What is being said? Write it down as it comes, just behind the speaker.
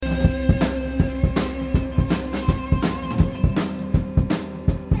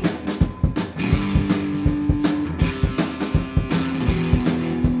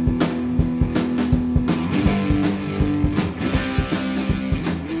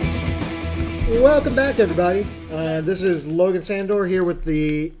Welcome back, everybody. This is Logan Sandor here with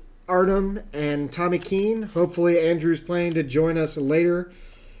the Artem and Tommy Keene. Hopefully Andrew's planning to join us later.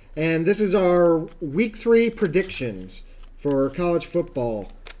 And this is our Week 3 predictions for college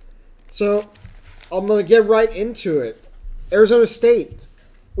football. So I'm going to get right into it. Arizona State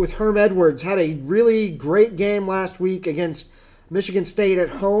with Herm Edwards had a really great game last week against Michigan State at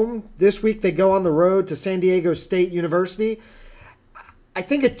home. This week they go on the road to San Diego State University. I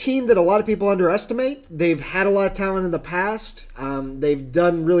think a team that a lot of people underestimate. They've had a lot of talent in the past. They've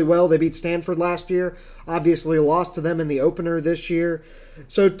done really well. They beat Stanford last year. Obviously lost to them in the opener this year.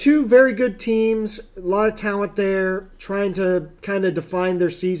 So two very good teams, a lot of talent there, trying to kind of define their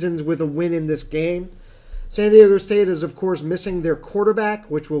seasons with a win in this game. San Diego State is, of course, missing their quarterback,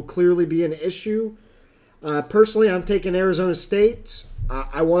 which will clearly be an issue. Personally, I'm taking Arizona State.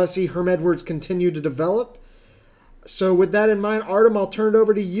 I want to see Herm Edwards continue to develop. So with that in mind, Artem, I'll turn it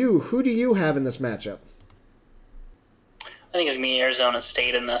over to you. Who do you have in this matchup? I think it's me, Arizona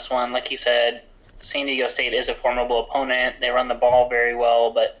State, in this one. Like you said, San Diego State is a formidable opponent. They run the ball very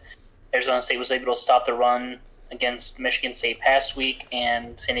well, but Arizona State was able to stop the run against Michigan State past week,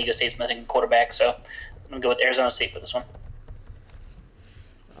 and San Diego State's missing a quarterback. So I'm going to go with Arizona State for this one.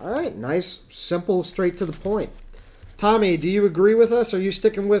 All right, nice, simple, straight to the point. Tommy, do you agree with us? Are you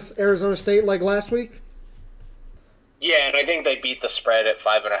sticking with Arizona State like last week? Yeah, and I think they beat the spread at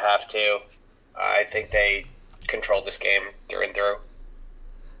 5.5 too. I think they controlled this game through and through.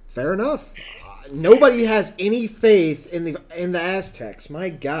 Fair enough. Nobody has any faith in the Aztecs. My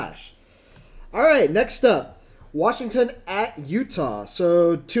gosh. All right, next up, Washington at Utah.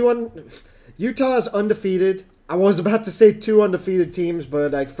 So Utah is undefeated. I was about to say two undefeated teams,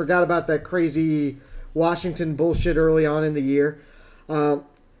 but I forgot about that crazy Washington bullshit early on in the year.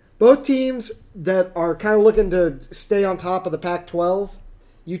 Both teams that are kind of looking to stay on top of the Pac-12.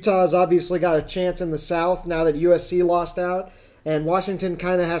 Utah's obviously got a chance in the South now that USC lost out, and Washington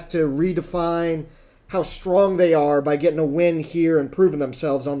kind of has to redefine how strong they are by getting a win here and proving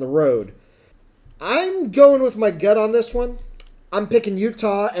themselves on the road. I'm going with my gut on this one. I'm picking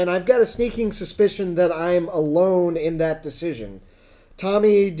Utah, and I've got a sneaking suspicion that I'm alone in that decision.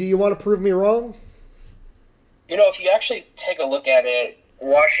 Tommy, do you want to prove me wrong? You know, if you actually take a look at it,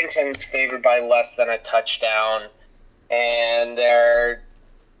 Washington's favored by less than a touchdown, and they're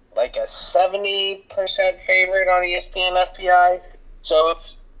like a 70% favorite on ESPN FPI. So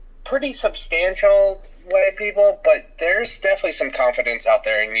it's pretty substantial way people, but there's definitely some confidence out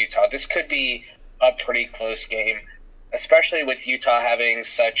there in Utah. This could be a pretty close game, especially with Utah having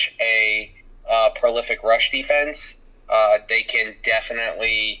such a prolific rush defense. They can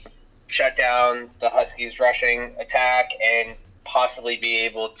definitely shut down the Huskies' rushing attack and possibly be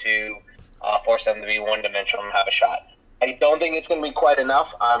able to force them to be one-dimensional and have a shot. I don't think it's going to be quite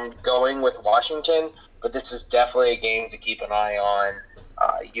enough. I'm going with Washington, but this is definitely a game to keep an eye on.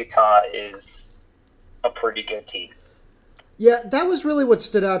 Utah is a pretty good team. Yeah, that was really what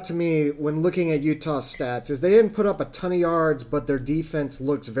stood out to me when looking at Utah's stats, is they didn't put up a ton of yards, but their defense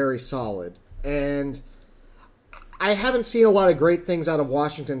looks very solid. And I haven't seen a lot of great things out of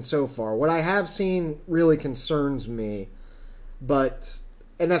Washington so far. What I have seen really concerns me.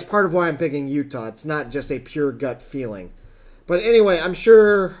 And that's part of why I'm picking Utah. It's not just a pure gut feeling. But anyway, I'm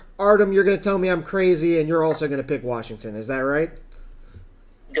sure, Artem, you're going to tell me I'm crazy, and you're also going to pick Washington. Is that right?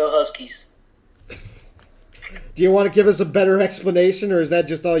 Go Huskies. Do you want to give us a better explanation, or is that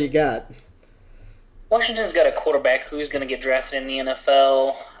just all you got? Washington's got a quarterback who's going to get drafted in the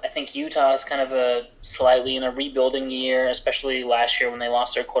NFL. I think Utah is kind of slightly in a rebuilding year, especially last year when they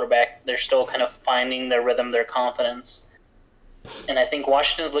lost their quarterback. They're still kind of finding their rhythm, their confidence. And I think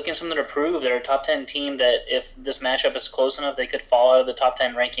Washington's looking for something to prove. They're a top 10 team that if this matchup is close enough, they could fall out of the top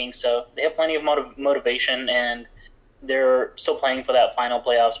 10 rankings. So they have plenty of motivation, and they're still playing for that final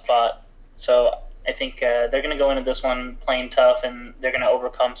playoff spot. So I think they're going to go into this one playing tough, and they're going to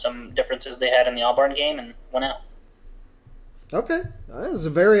overcome some differences they had in the Auburn game and win out. Okay. That is a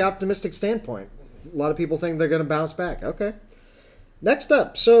very optimistic standpoint. A lot of people think they're going to bounce back. Okay. Next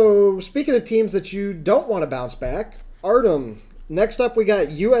up. So speaking of teams that you don't want to bounce back, Artem, next up we got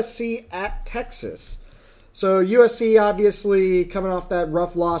USC at Texas. So USC obviously coming off that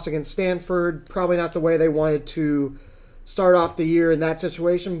rough loss against Stanford, probably not the way they wanted to start off the year in that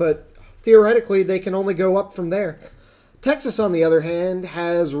situation, but theoretically they can only go up from there. Texas, on the other hand,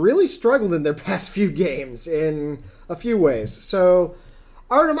 has really struggled in their past few games in a few ways. So,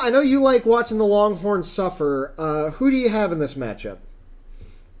 Artem, I know you like watching the Longhorns suffer. Who do you have in this matchup?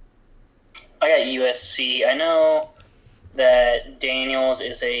 I got USC. I know that Daniels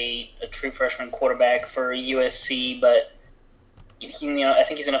is a true freshman quarterback for USC, but I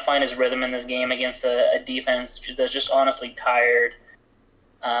think he's going to find his rhythm in this game against a defense that's just honestly tired.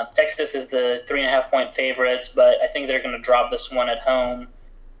 Texas is the 3.5-point favorites, but I think they're going to drop this one at home.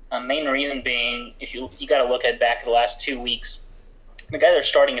 Main reason being, if you got to look at back the last 2 weeks, the guy they're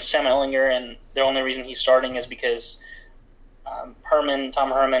starting is Sam Ehlinger, and the only reason he's starting is because Tom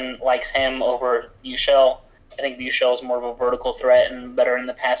Herman likes him over Buechele. I think Buechele is more of a vertical threat and better in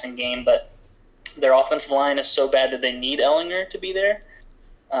the passing game, but their offensive line is so bad that they need Ehlinger to be there,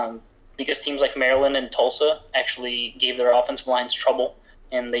 because teams like Maryland and Tulsa actually gave their offensive lines trouble,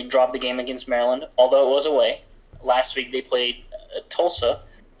 and they dropped the game against Maryland, although it was away. Last week they played Tulsa,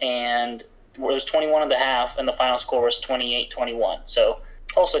 and it was 21 and a half, and the final score was 28-21. So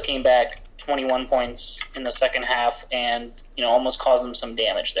Tulsa came back 21 points in the second half and almost caused them some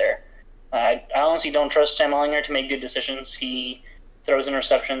damage there. I honestly don't trust Sam Ehlinger to make good decisions. He throws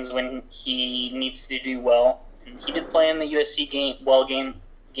interceptions when he needs to do well. And he did play in the USC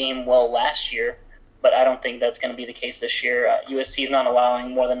game well last year, but I don't think that's going to be the case this year. USC is not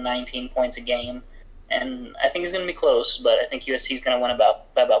allowing more than 19 points a game, and I think it's going to be close, but I think USC is going to win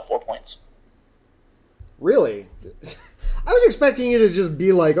by about 4 points. Really? I was expecting you to just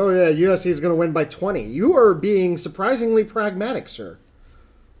be like, oh yeah, USC is going to win by 20. You are being surprisingly pragmatic, sir.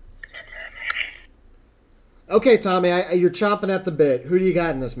 Okay, Tommy, you're chomping at the bit. Who do you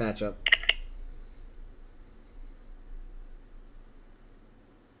got in this matchup?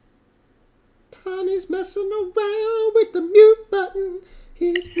 Tommy's messing around with the mute button.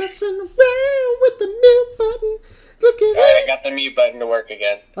 He's messing around with the mute button. Look at I got the mute button to work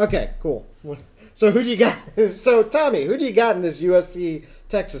again. Okay, cool. So who do you got? So, Tommy, who do you got in this USC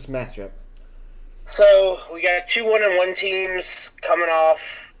Texas matchup? So we got 2 1-1 teams coming off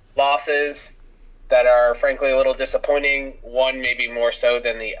losses that are frankly a little disappointing. One maybe more so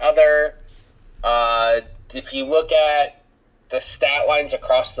than the other. If you look at the stat lines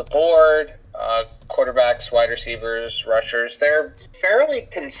across the board, quarterbacks, wide receivers, rushers, they're fairly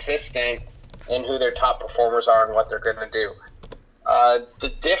consistent in who their top performers are and what they're going to do.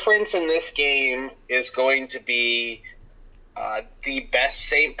 The difference in this game is going to be the best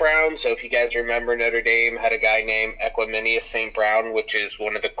St. Brown. So if you guys remember, Notre Dame had a guy named Equiminius St. Brown, which is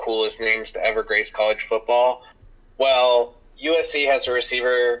one of the coolest names to ever grace college football. Well, USC has a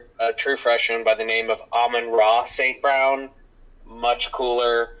receiver, a true freshman by the name of Amon-Ra St. Brown. Much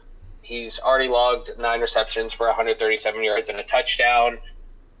cooler. He's already logged 9 receptions for 137 yards and a touchdown.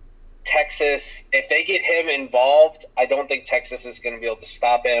 Texas, if they get him involved, I don't think Texas is going to be able to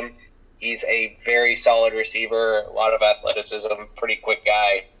stop him. He's a very solid receiver, a lot of athleticism, pretty quick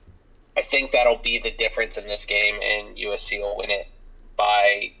guy. I think that'll be the difference in this game, and USC will win it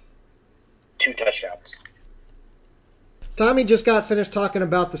by 2 touchdowns. Tommy just got finished talking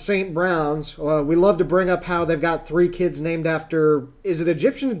about the St. Browns. We love to bring up how they've got 3 kids named after, is it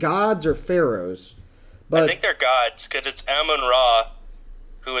Egyptian gods or pharaohs? I think they're gods, because it's Amun-Ra,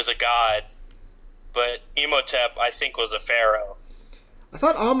 who is a god, but Imhotep, I think, was a pharaoh. I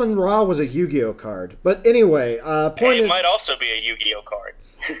thought Amon-Ra was a Yu-Gi-Oh card. But anyway, it might also be a Yu-Gi-Oh card.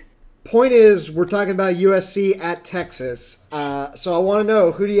 Point is, we're talking about USC at Texas. So I want to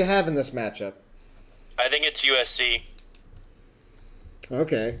know, who do you have in this matchup? I think it's USC.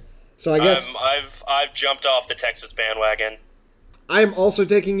 Okay. So I guess I've jumped off the Texas bandwagon. I'm also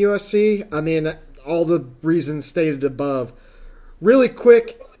taking USC. I mean, all the reasons stated above. Really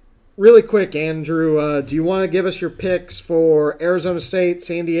quick, Andrew, do you want to give us your picks for Arizona State,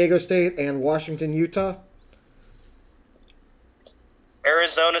 San Diego State, and Washington, Utah?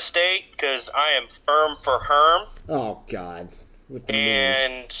 Arizona State, because I am firm for Herm. Oh, God. With the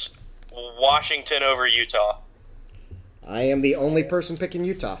and memes. Washington over Utah. I am the only person picking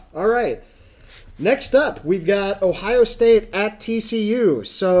Utah. All right. Next up, we've got Ohio State at TCU.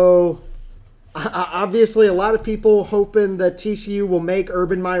 So, obviously, a lot of people hoping that TCU will make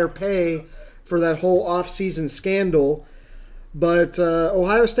Urban Meyer pay for that whole offseason scandal. But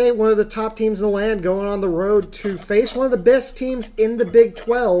Ohio State, one of the top teams in the land, going on the road to face one of the best teams in the Big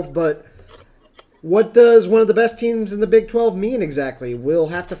 12. But what does one of the best teams in the Big 12 mean exactly? We'll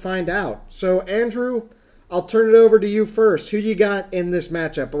have to find out. So, Andrew, I'll turn it over to you first. Who do you got in this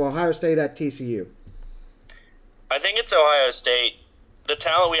matchup of Ohio State at TCU? I think it's Ohio State. The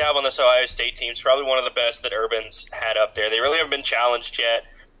talent we have on this Ohio State team is probably one of the best that Urban's had up there. They really haven't been challenged yet,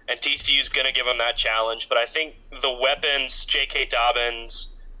 and TCU's going to give them that challenge. But I think the weapons, J.K.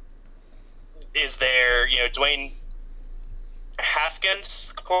 Dobbins is there. Dwayne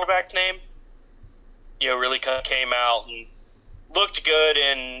Haskins, the quarterback's name, really came out and looked good.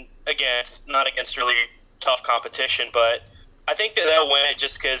 And, again, not against really tough competition, but I think that they'll win it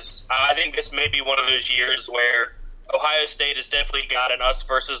just because I think this may be one of those years where Ohio State has definitely got an us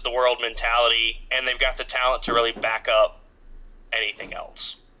versus the world mentality, and they've got the talent to really back up anything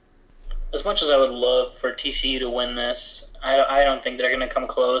else. As much as I would love for TCU to win this, I don't think they're going to come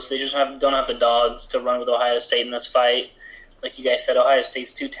close. They just don't have the dogs to run with Ohio State in this fight. Like you guys said, Ohio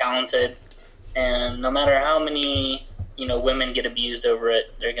State's too talented, and no matter how many women get abused over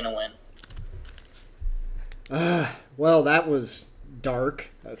it, they're going to win. Well, that was dark.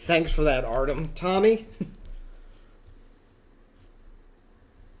 Thanks for that, Artem. Tommy?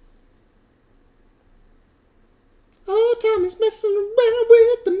 Oh, Tommy's messing around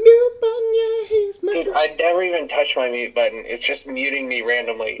with the mute button. Yeah, he's messing. I never even touch my mute button. It's just muting me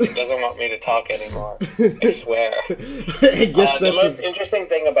randomly. It doesn't want me to talk anymore. I swear. The most interesting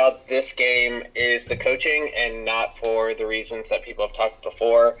thing about this game is the coaching, and not for the reasons that people have talked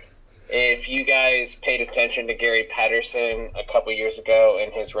before. If you guys paid attention to Gary Patterson a couple years ago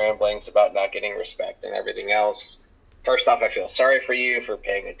and his ramblings about not getting respect and everything else, first off, I feel sorry for you for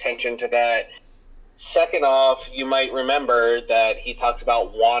paying attention to that. Second off, you might remember that he talked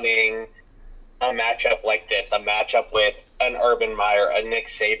about wanting a matchup like this, a matchup with an Urban Meyer, a Nick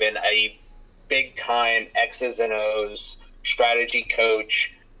Saban, a big-time X's and O's strategy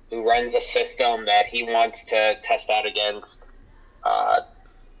coach who runs a system that he wants to test out against.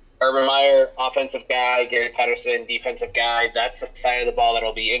 Urban Meyer, offensive guy, Gary Patterson, defensive guy. That's the side of the ball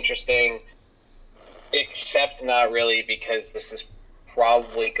that'll be interesting, except not really, because this is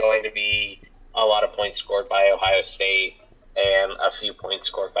probably going to be a lot of points scored by Ohio State and a few points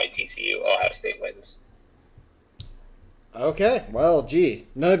scored by TCU. Ohio State wins. Okay, well, gee,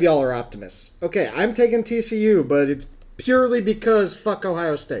 none of y'all are optimists. Okay, I'm taking TCU, but it's purely because fuck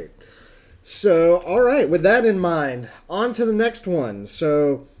Ohio State. So, all right, with that in mind, on to the next one.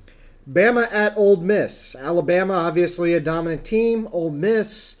 So, Bama at Ole Miss. Alabama, obviously a dominant team. Ole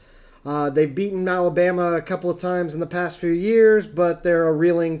Miss, they've beaten Alabama a couple of times in the past few years, but they're a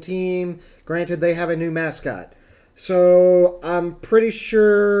reeling team. Granted, they have a new mascot. So I'm pretty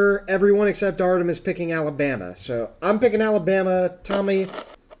sure everyone except Artem is picking Alabama. So I'm picking Alabama. Tommy?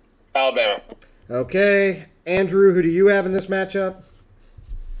 Alabama. Okay. Andrew, who do you have in this matchup?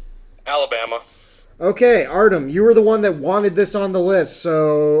 Alabama. Okay, Artem, you were the one that wanted this on the list,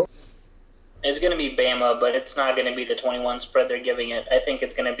 so... It's going to be Bama, but it's not going to be the 21 spread they're giving it. I think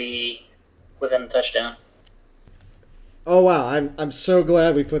it's going to be within a touchdown. Oh, wow. I'm so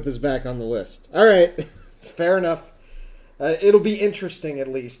glad we put this back on the list. All right. Fair enough. It'll be interesting, at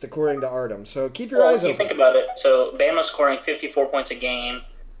least, according to Artem. So keep your eyes open. If you think about it, so Bama's scoring 54 points a game,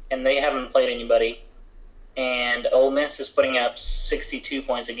 and they haven't played anybody. And Ole Miss is putting up 62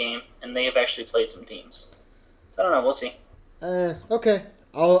 points a game, and they have actually played some teams. So I don't know. We'll see. Okay.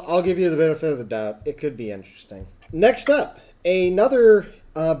 I'll give you the benefit of the doubt. It could be interesting. Next up, another,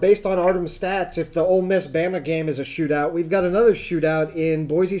 based on Artem's stats, if the Ole Miss-Bama game is a shootout, we've got another shootout in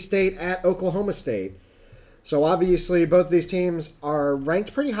Boise State at Oklahoma State. So obviously both of these teams are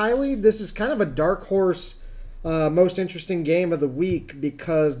ranked pretty highly. This is kind of a dark horse, most interesting game of the week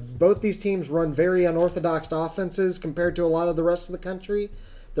because both these teams run very unorthodox offenses compared to a lot of the rest of the country.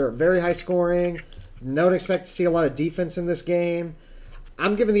 They're very high scoring. Don't expect to see a lot of defense in this game.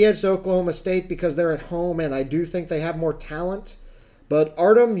 I'm giving the edge to Oklahoma State because they're at home, and I do think they have more talent. But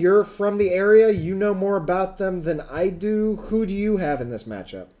Artem, you're from the area. You know more about them than I do. Who do you have in this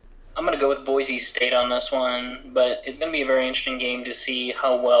matchup? I'm going to go with Boise State on this one, but it's going to be a very interesting game to see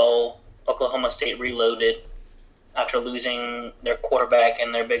how well Oklahoma State reloaded after losing their quarterback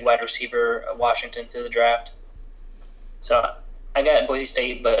and their big wide receiver, Washington, to the draft. So I got Boise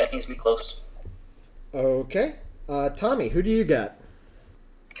State, but I think it's going to be close. Okay. Tommy, who do you got?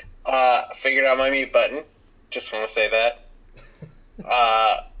 Figured out my mute button. Just want to say that.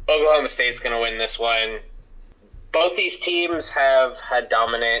 Oklahoma State's going to win this one. Both these teams have had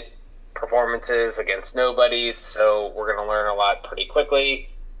dominant performances against nobodies, so we're going to learn a lot pretty quickly.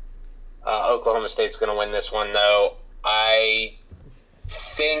 Oklahoma State's going to win this one, though. I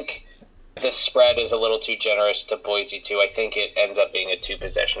think the spread is a little too generous to Boise, too. I think it ends up being a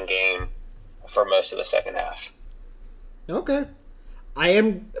two-possession game for most of the second half. Okay.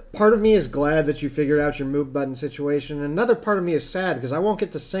 Part of me is glad that you figured out your mute button situation. Another part of me is sad because I won't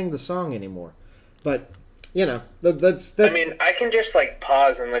get to sing the song anymore. But, that's... I mean, I can just,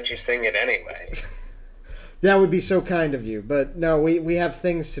 pause and let you sing it anyway. That would be so kind of you. But, no, we have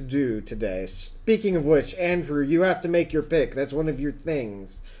things to do today. Speaking of which, Andrew, you have to make your pick. That's one of your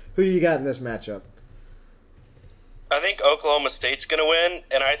things. Who do you got in this matchup? I think Oklahoma State's going to win,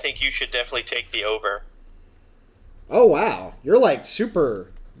 and I think you should definitely take the over. Oh, wow. You're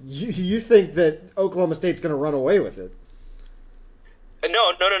super... You think that Oklahoma State's going to run away with it.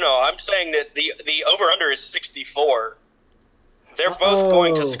 No. I'm saying that the over-under is 64. They're both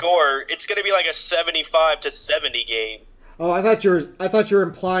going to score. It's going to be like a 75-70 game. Oh, I thought you were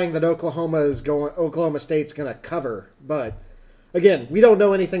implying that Oklahoma State's going to cover. But again, we don't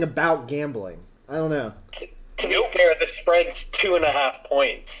know anything about gambling. I don't know. To be fair, the spread's 2.5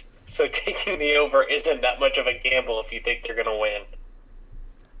 points. So taking the over isn't that much of a gamble if you think they're going to win.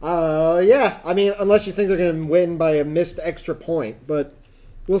 Yeah. I mean, unless you think they're going to win by a missed extra point. But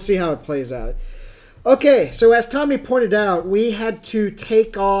we'll see how it plays out. Okay, so as Tommy pointed out, we had to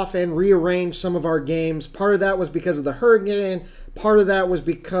take off and rearrange some of our games. Part of that was because of the hurricane. Part of that was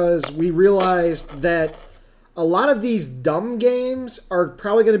because we realized that a lot of these dumb games are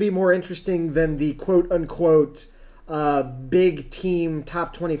probably going to be more interesting than the quote-unquote big team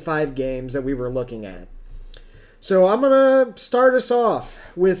top 25 games that we were looking at. So I'm going to start us off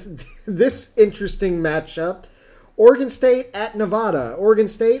with this interesting matchup. Oregon State at Nevada. Oregon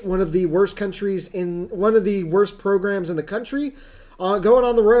State, one of the worst programs in the country, going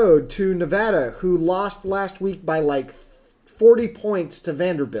on the road to Nevada, who lost last week by like 40 points to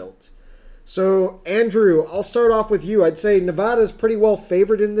Vanderbilt. So, Andrew, I'll start off with you. I'd say Nevada's pretty well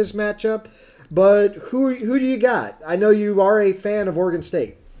favored in this matchup, but who do you got? I know you are a fan of Oregon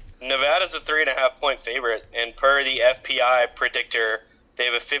State. Nevada's a 3.5-point favorite, and per the FPI predictor, they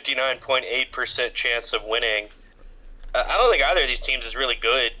have a 59.8% chance of winning. I don't think either of these teams is really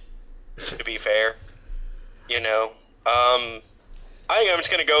good, to be fair. I think I'm just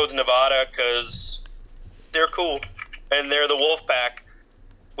going to go with Nevada because they're cool, and they're the Wolfpack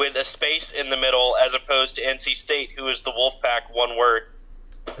with a space in the middle as opposed to NC State, who is the Wolfpack, one word.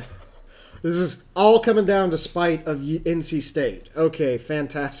 This is all coming down to spite of NC State. Okay,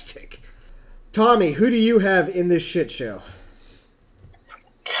 fantastic. Tommy, who do you have in this shit show?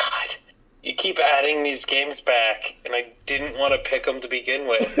 God, you keep adding these games back, and I didn't want to pick them to begin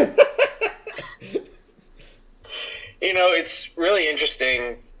with. It's really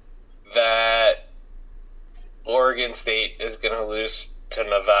interesting that Oregon State is going to lose to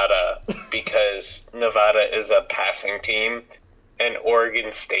Nevada because Nevada is a passing team, and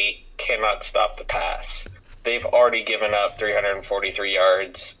Oregon State cannot stop the pass. They've already given up 343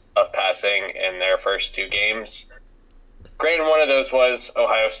 yards of passing in their first two games. Granted, one of those was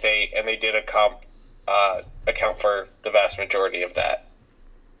Ohio State, and they did account for the vast majority of that.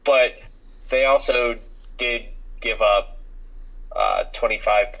 But they also did give up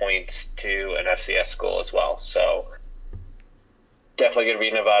 25 points to an FCS school as well. So definitely going to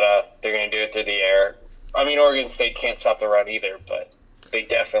be Nevada. They're going to do it through the air. I mean, Oregon State can't stop the run either, but they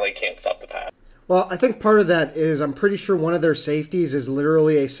definitely can't stop the pass. Well, I think part of that is I'm pretty sure one of their safeties is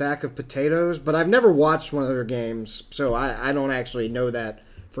literally a sack of potatoes, but I've never watched one of their games, so I don't actually know that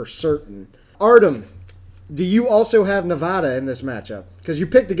for certain. Artem, do you also have Nevada in this matchup? Because you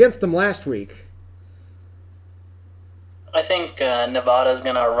picked against them last week. I think Nevada's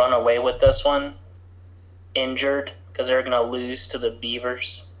going to run away with this one, injured, because they're going to lose to the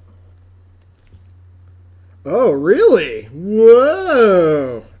Beavers. Oh, really?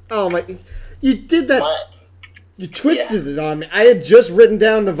 Whoa. Oh, my. You did that. You twisted it on me. I had just written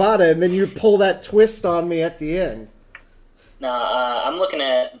down Nevada, and then you pull that twist on me at the end. Nah, I'm looking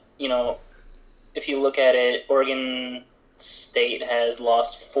at, if you look at it, Oregon State has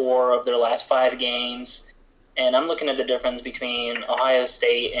lost 4 of their last 5 games. And I'm looking at the difference between Ohio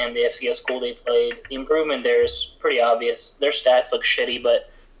State and the FCS school they played. The improvement there is pretty obvious. Their stats look shitty, but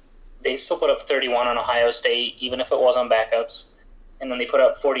they still put up 31 on Ohio State, even if it was on backups. And then they put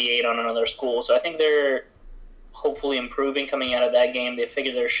up 48 on another school. So I think they're hopefully improving coming out of that game. They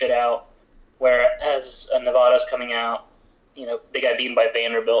figured their shit out. Whereas Nevada's coming out, they got beaten by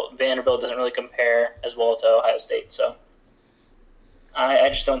Vanderbilt. Vanderbilt doesn't really compare as well to Ohio State. So I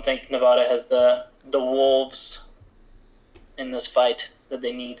just don't think Nevada has the wolves in this fight that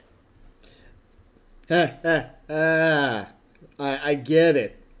they need. I get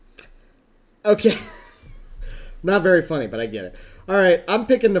it. Okay. Not very funny, but I get it. All right, I'm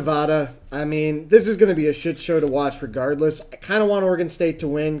picking Nevada. I mean, this is going to be a shit show to watch regardless. I kind of want Oregon State to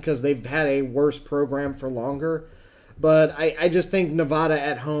win because they've had a worse program for longer. But I just think Nevada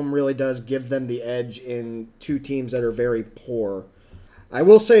at home really does give them the edge in two teams that are very poor. I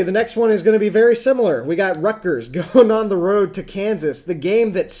will say the next one is going to be very similar. We got Rutgers going on the road to Kansas, the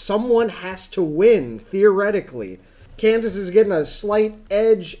game that someone has to win, theoretically. Kansas is getting a slight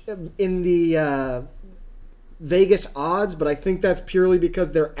edge in the Vegas odds, but I think that's purely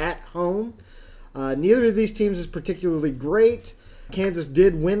because they're at home. Neither of these teams is particularly great. Kansas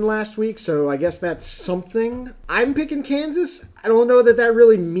did win last week, so I guess that's something. I'm picking Kansas. I don't know that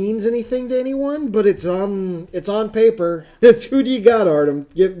really means anything to anyone, but it's on paper. Who do you got, Artem?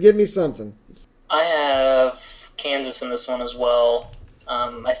 Give me something. I have Kansas in this one as well.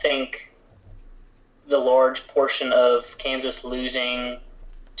 I think the large portion of Kansas losing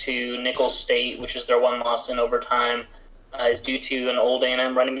to Nicholls State, which is their one loss in overtime, is due to an old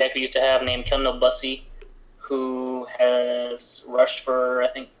A&M running back we used to have named Kendall Bussey, who has rushed for, I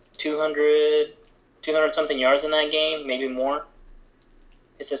think, 200-something yards in that game, maybe more.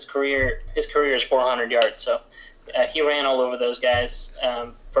 His career is 400 yards, so he ran all over those guys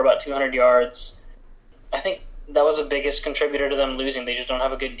for about 200 yards. I think that was the biggest contributor to them losing. They just don't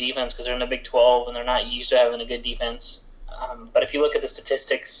have a good defense because they're in the Big 12 and they're not used to having a good defense. But if you look at the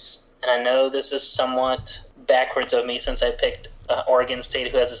statistics, and I know this is somewhat backwards of me since I picked Oregon State,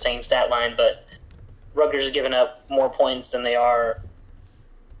 who has the same stat line, but Rutgers has given up more points than they are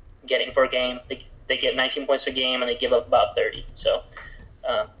getting per game. They get 19 points per game, and they give up about 30. So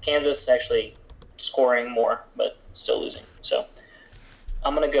Kansas is actually scoring more, but still losing. So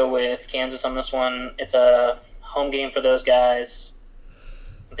I'm going to go with Kansas on this one. It's a home game for those guys.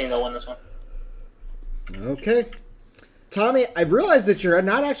 I think they'll win this one. Okay. Tommy, I've realized that you're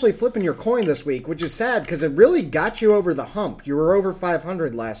not actually flipping your coin this week, which is sad because it really got you over the hump. You were over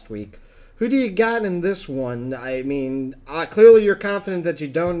 500 last week. Who do you got in this one? I mean, clearly you're confident that you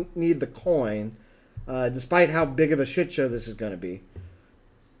don't need the coin, despite how big of a shit show this is going to be.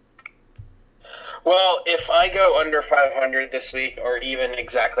 Well, if I go under 500 this week, or even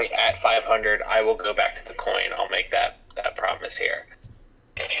exactly at 500, I will go back to the coin. I'll make that promise here.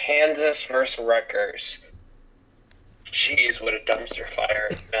 Kansas versus Rutgers. Jeez, what a dumpster fire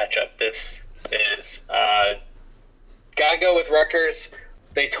matchup this is. Gotta go with Rutgers.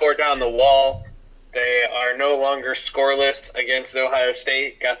 They tore down the wall. They are no longer scoreless against Ohio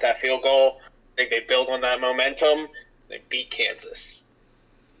State. Got that field goal. I think they build on that momentum. They beat Kansas.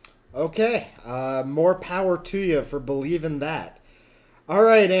 Okay. More power to you for believing that. All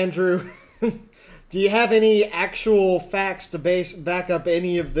right, Andrew. Do you have any actual facts to back up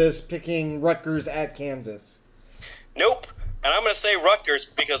any of this picking Rutgers at Kansas? Nope. And I'm going to say Rutgers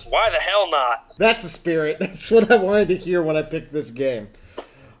because why the hell not? That's the spirit. That's what I wanted to hear when I picked this game.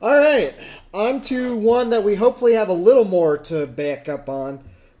 All right, on to one that we hopefully have a little more to back up on.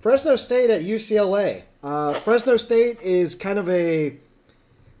 Fresno State at UCLA. Fresno State is kind of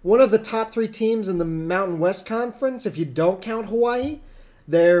one of the top 3 teams in the Mountain West Conference, if you don't count Hawaii.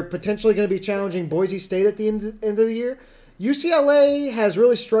 They're potentially going to be challenging Boise State at the end of the year. UCLA has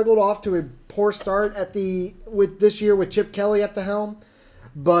really struggled off to a poor start with this year with Chip Kelly at the helm.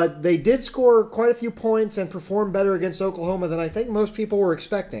 But they did score quite a few points and perform better against Oklahoma than I think most people were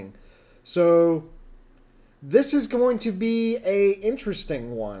expecting. So this is going to be an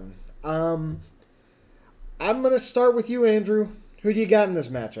interesting one. I'm going to start with you, Andrew. Who do you got in this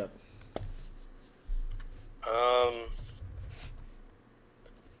matchup?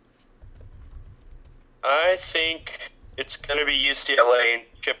 I think it's going to be UCLA, and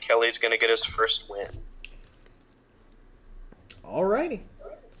Chip Kelly's going to get his first win. All righty.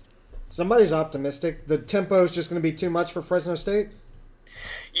 Somebody's optimistic. The tempo is just going to be too much for Fresno State?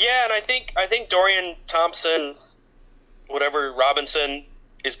 Yeah, and I think Dorian Thompson, Robinson,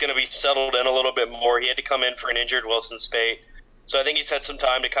 is going to be settled in a little bit more. He had to come in for an injured Wilson Spate. So I think he's had some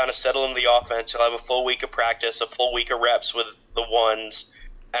time to kind of settle into the offense. He'll have a full week of practice, a full week of reps with the ones,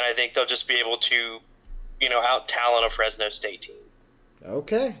 and I think they'll just be able to, out-talent a Fresno State team.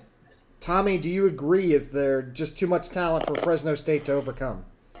 Okay. Tommy, do you agree? Is there just too much talent for Fresno State to overcome?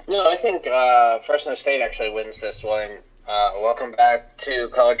 No, I think Fresno State actually wins this one. Welcome back to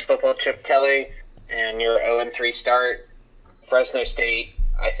college football, Chip Kelly, and your 0-3 start. Fresno State,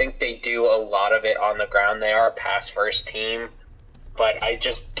 I think they do a lot of it on the ground. They are a pass-first team, but I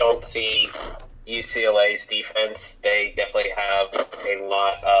just don't see UCLA's defense. They definitely have a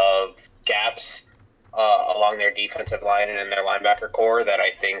lot of gaps along their defensive line and in their linebacker core that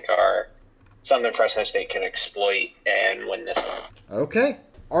I think are something Fresno State can exploit and win this one. Okay.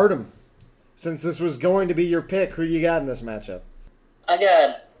 Artem, since this was going to be your pick, who you got in this matchup? I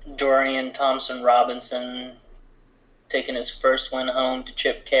got Dorian Thompson-Robinson taking his first win home to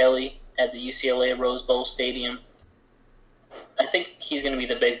Chip Kelly at the UCLA Rose Bowl Stadium. I think he's going to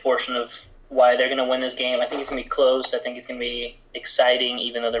be the big portion of why they're going to win this game. I think it's going to be close. I think it's going to be exciting,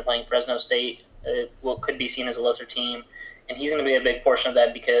 even though they're playing Fresno State, what could be seen as a lesser team. And he's going to be a big portion of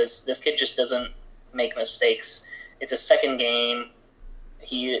that because this kid just doesn't make mistakes. It's a second game.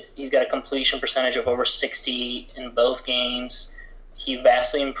 He's got a completion percentage of over 60 in both games. He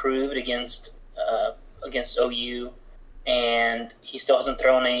vastly improved against OU. and he still hasn't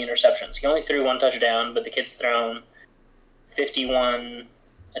thrown any interceptions. He only threw one touchdown, but the kid's thrown 51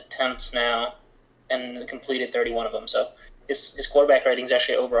 attempts now and completed 31 of them. So his quarterback rating is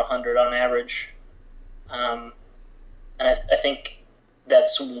actually over 100 on average. And I think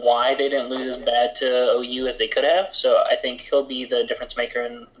that's why they didn't lose as bad to OU as they could have. So I think he'll be the difference maker,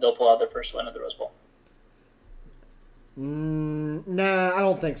 and they'll pull out their first win at the Rose Bowl. Nah, I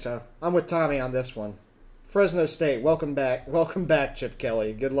don't think so. I'm with Tommy on this one. Fresno State, welcome back. Welcome back, Chip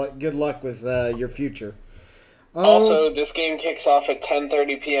Kelly. Good luck with your future. Also, this game kicks off at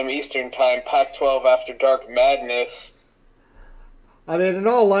 10:30 p.m. Eastern Time, Pac-12 After Dark Madness. I mean, in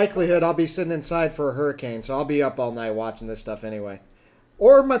all likelihood, I'll be sitting inside for a hurricane, so I'll be up all night watching this stuff anyway.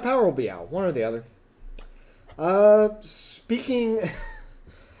 Or my power will be out, one or the other. Speaking...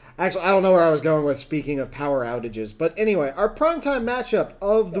 Actually, I don't know where I was going with speaking of power outages. But anyway, our primetime matchup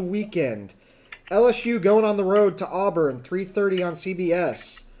of the weekend. LSU going on the road to Auburn, 3:30 on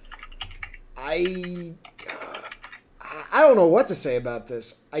CBS. I don't know what to say about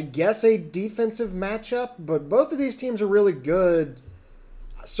this. I guess a defensive matchup, but both of these teams are really good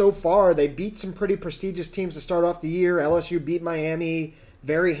so far. They beat some pretty prestigious teams to start off the year. LSU beat Miami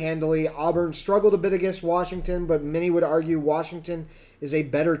very handily. Auburn struggled a bit against Washington, but many would argue Washington is a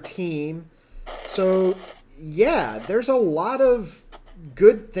better team. So, yeah, there's a lot of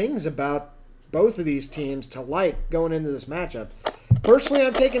good things about both of these teams to like going into this matchup. Personally,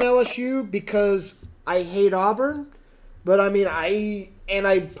 I'm taking LSU because I hate Auburn, but I mean, I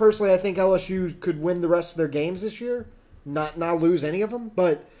personally think LSU could win the rest of their games this year, not lose any of them,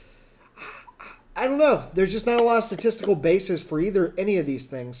 but I don't know. There's just not a lot of statistical basis for any of these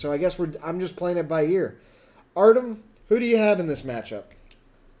things, so I guess I'm just playing it by ear. Artem, who do you have in this matchup?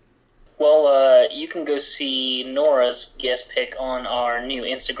 Well, you can go see Nora's guest pick on our new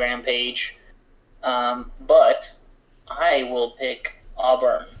Instagram page, but I will pick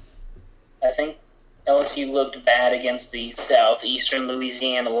Auburn. I think LSU looked bad against the Southeastern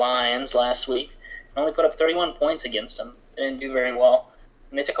Louisiana Lions last week and only put up 31 points against them. They didn't do very well.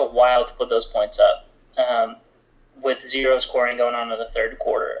 And it took a while to put those points up, with zero scoring going on in the third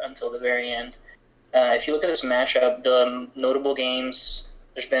quarter until the very end. If you look at this matchup, the notable games,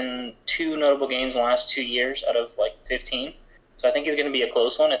 there's been 2 notable games in the last 2 years out of 15. So I think it's going to be a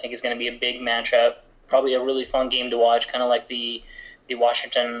close one. I think it's going to be a big matchup, probably a really fun game to watch, kind of like the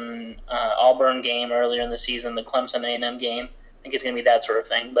Washington Auburn game earlier in the season, the Clemson A&M game. I think it's going to be that sort of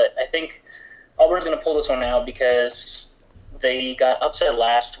thing. But I think Auburn's going to pull this one out because they got upset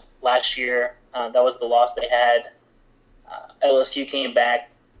last year. That was the loss they had. LSU came back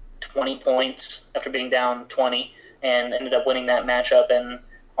 20 points after being down 20 and ended up winning that matchup. And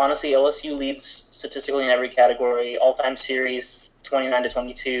honestly, LSU leads statistically in every category. All-time series,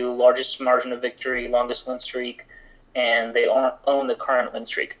 29-22, largest margin of victory, longest win streak, and they own the current win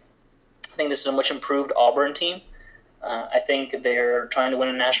streak. I think this is a much improved Auburn team. I think they're trying to win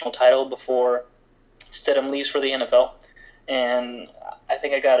a national title before Stidham leaves for the NFL. And I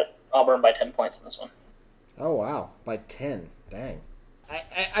think I got Auburn by 10 points in this one. Oh, wow. By 10. Dang.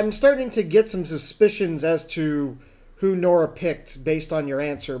 I'm starting to get some suspicions as to who Nora picked based on your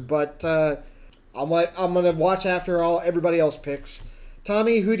answer, but I'm going to watch after everybody else picks.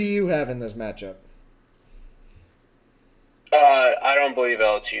 Tommy, who do you have in this matchup? I don't believe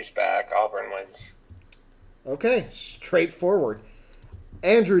LSU's back. Auburn wins. Okay, straightforward.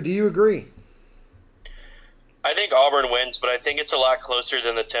 Andrew, do you agree? I think Auburn wins, but I think it's a lot closer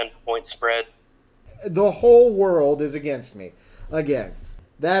than the 10-point spread. The whole world is against me. Again,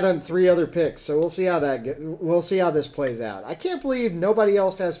 that and 3 other picks. So we'll see how this plays out. I can't believe nobody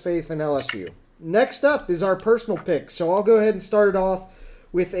else has faith in LSU. Next up is our personal pick. So I'll go ahead and start it off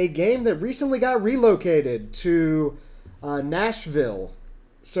with a game that recently got relocated to Nashville.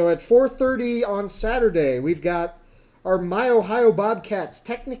 So at 4:30 on Saturday, we've got our My Ohio Bobcats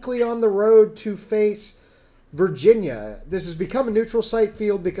technically on the road to face Virginia. This has become a neutral site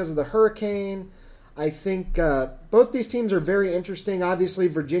field because of the hurricane. I think both these teams are very interesting. Obviously,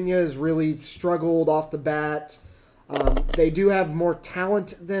 Virginia has really struggled off the bat. They do have more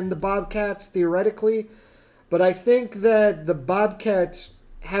talent than the Bobcats, theoretically. But I think that the Bobcats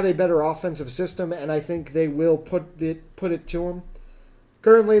have a better offensive system, and I think they will put it to them.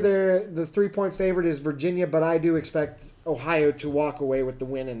 Currently, the 3-point favorite is Virginia, but I do expect Ohio to walk away with the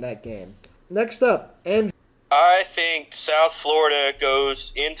win in that game. Next up, Andrew. I think South Florida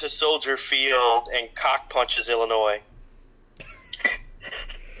goes into Soldier Field and cock punches Illinois.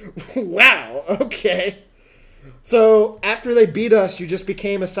 Wow, okay. So after they beat us, you just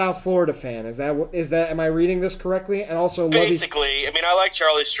became a South Florida fan. Is that? Am I reading this correctly? And also, basically, I mean, I like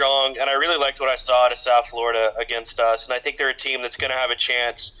Charlie Strong, and I really liked what I saw out of South Florida against us, and I think they're a team that's going to have a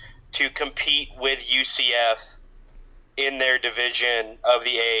chance to compete with UCF in their division of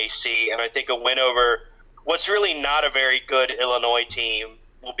the AAC, and I think a win over what's really not a very good Illinois team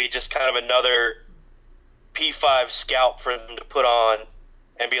will be just kind of another P5 scalp for them to put on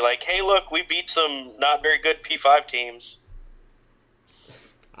and be like, hey, look, we beat some not very good P5 teams.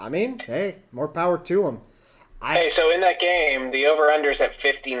 I mean, hey, more power to them. Hey, so in that game, the over-under's at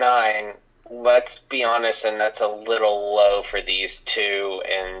 59. Let's be honest, and that's a little low for these two,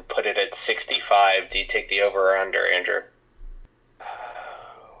 and put it at 65. Do you take the over or under, Andrew?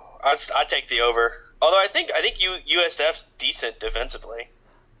 I'd take the over. Although I think USF's decent defensively.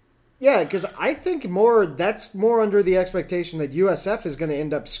 Yeah, because I think that's more under the expectation that USF is going to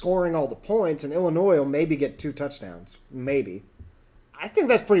end up scoring all the points, and Illinois will maybe get 2 touchdowns. Maybe. I think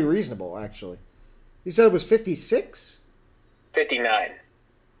that's pretty reasonable, actually. You said it was 56? 59.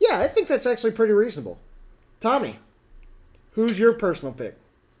 Yeah, I think that's actually pretty reasonable. Tommy, who's your personal pick?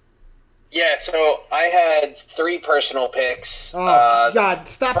 Yeah, so I had 3 personal picks. Oh, God,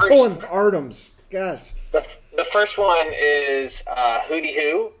 stop pulling Artem's. Gosh. The first one is Hootie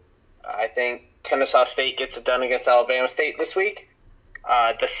Who. I think Kennesaw State gets it done against Alabama State this week.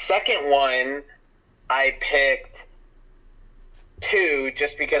 The second one, I picked 2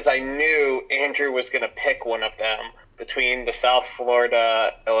 just because I knew Andrew was going to pick one of them between the South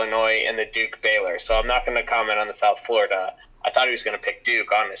Florida, Illinois, and the Duke Baylor. So I'm not going to comment on the South Florida. I thought he was going to pick Duke,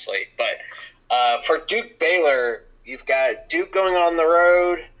 honestly. But for Duke Baylor, you've got Duke going on the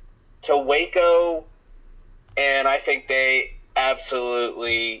road to Waco, and I think they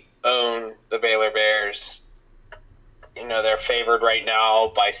absolutely own the Baylor Bears. You know, they're favored right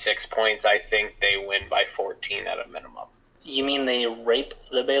now by 6 points. I think they win by 14 at a minimum. You mean they rape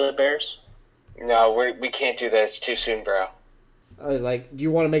the Baylor Bears? No, we can't do that. It's too soon, bro. Do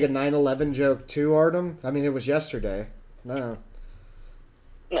you want to make a 9/11 joke too, Artem? I mean, it was yesterday. No.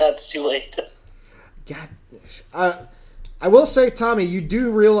 That's too late. God. I will say, Tommy, you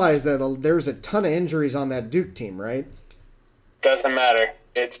do realize that there's a ton of injuries on that Duke team, right? Doesn't matter.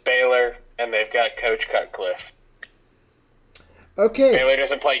 It's Baylor, and they've got Coach Cutcliffe. Okay. Baylor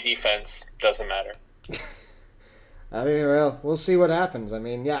doesn't play defense. Doesn't matter. I mean, well, we'll see what happens. I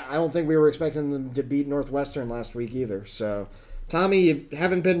mean, yeah, I don't think we were expecting them to beat Northwestern last week either. So, Tommy, you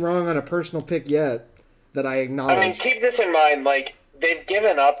haven't been wrong on a personal pick yet that I acknowledge. I mean, keep this in mind. Like, they've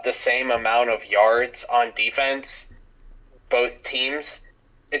given up the same amount of yards on defense, both teams.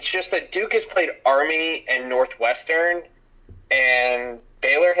 It's just that Duke has played Army and Northwestern, and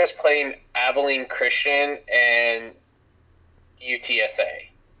Baylor has played Abilene Christian and UTSA,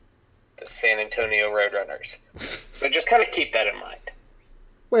 the San Antonio Roadrunners. So just kind of keep that in mind.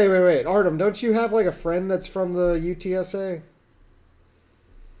 Wait. Artem, don't you have like a friend that's from the UTSA?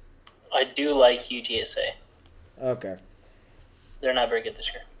 I do like UTSA. Okay. They're not very good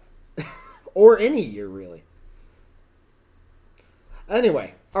this year. Or any year, really.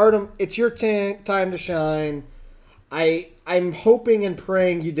 Anyway, Artem, it's your time to shine. I'm hoping and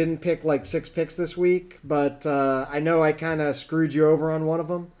praying you didn't pick like 6 picks this week, but I know I kind of screwed you over on one of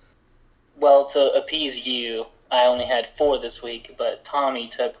them. Well, to appease you, I only had 4 this week, but Tommy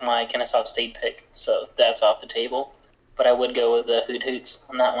took my Kennesaw State pick, so that's off the table. But I would go with the Hoot Hoots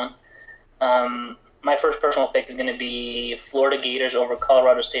on that one. My first personal pick is going to be Florida Gators over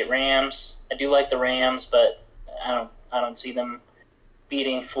Colorado State Rams. I do like the Rams, but I don't see them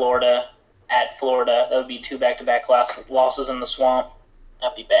beating Florida at Florida. That would be 2 back-to-back losses in the swamp.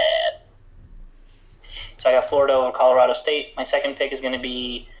 That'd be bad. So I got Florida over Colorado State. My second pick is going to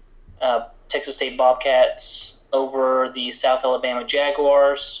be Texas State Bobcats over the South Alabama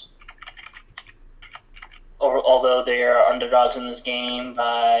Jaguars. Although they are underdogs in this game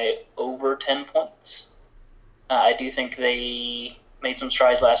by over 10 points. I do think they made some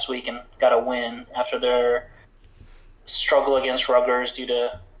strides last week and got a win after their struggle against Rutgers due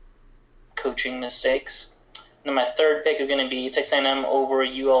to coaching mistakes. And then my third pick is going to be Texas A&M over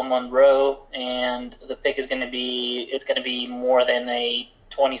UL Monroe, and the pick is going to be more than a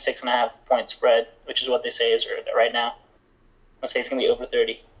 26.5 point spread, which is what they say is right now. Let's say it's going to be over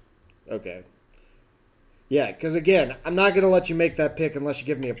 30. Okay. Yeah, because again, I'm not going to let you make that pick unless you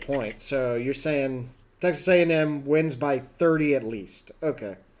give me a point. So you're saying Texas A&M wins by 30 at least.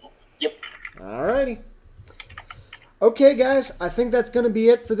 Okay. Yep. Alrighty. Okay, guys, I think that's going to be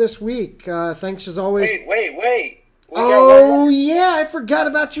it for this week. Thanks as always. Wait. Oh, yeah, I forgot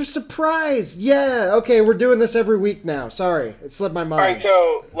about your surprise. Yeah, okay, we're doing this every week now. Sorry, it slipped my mind. All right,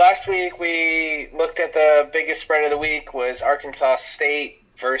 so last week we looked at the biggest spread of the week was Arkansas State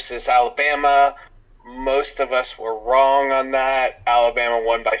versus Alabama. Most of us were wrong on that. Alabama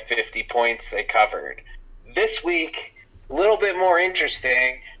won by 50 points. They covered. This week, a little bit more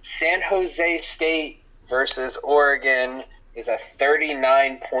interesting. San Jose State versus Oregon is a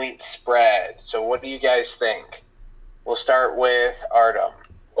 39-point spread. So what do you guys think? We'll start with Artem.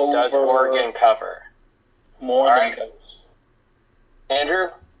 Does Oregon cover? More than covers. Andrew?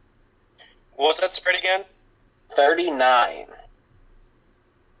 What was that spread again? 39.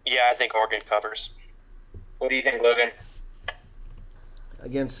 Yeah, I think Oregon covers. What do you think, Logan?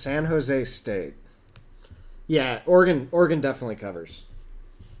 Against San Jose State. Yeah, Oregon definitely covers.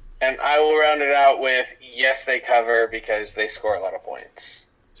 And I will round it out with yes, they cover because they score a lot of points.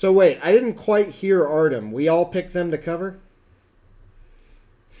 So wait, I didn't quite hear Artem. We all picked them to cover?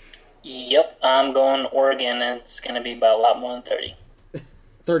 Yep, I'm going Oregon, and it's going to be by a lot more than 30.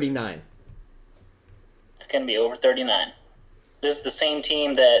 39. It's going to be over 39. This is the same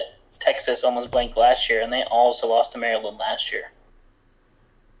team that Texas almost blanked last year, and they also lost to Maryland last year.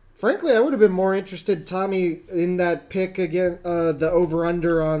 Frankly, I would have been more interested, Tommy, in that pick again, the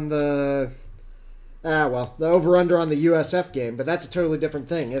over-under on the... the over-under on the USF game, but that's a totally different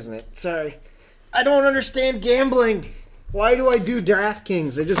thing, isn't it? Sorry. I don't understand gambling. Why do I do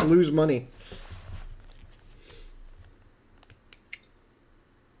DraftKings? I just lose money.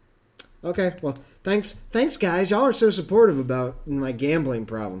 Okay, well, thanks guys. Y'all are so supportive about my gambling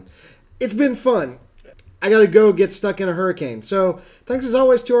problem. It's been fun. I gotta go get stuck in a hurricane. So thanks as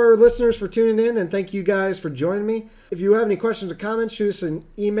always to our listeners for tuning in, and thank you guys for joining me. If you have any questions or comments, shoot us an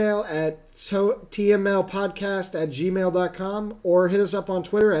email at tmlpodcast@gmail.com or hit us up on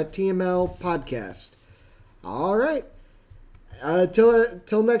Twitter at tmlpodcast. All right.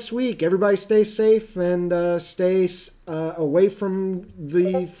 Till next week, everybody stay safe and stay away from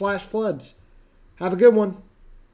the flash floods. Have a good one.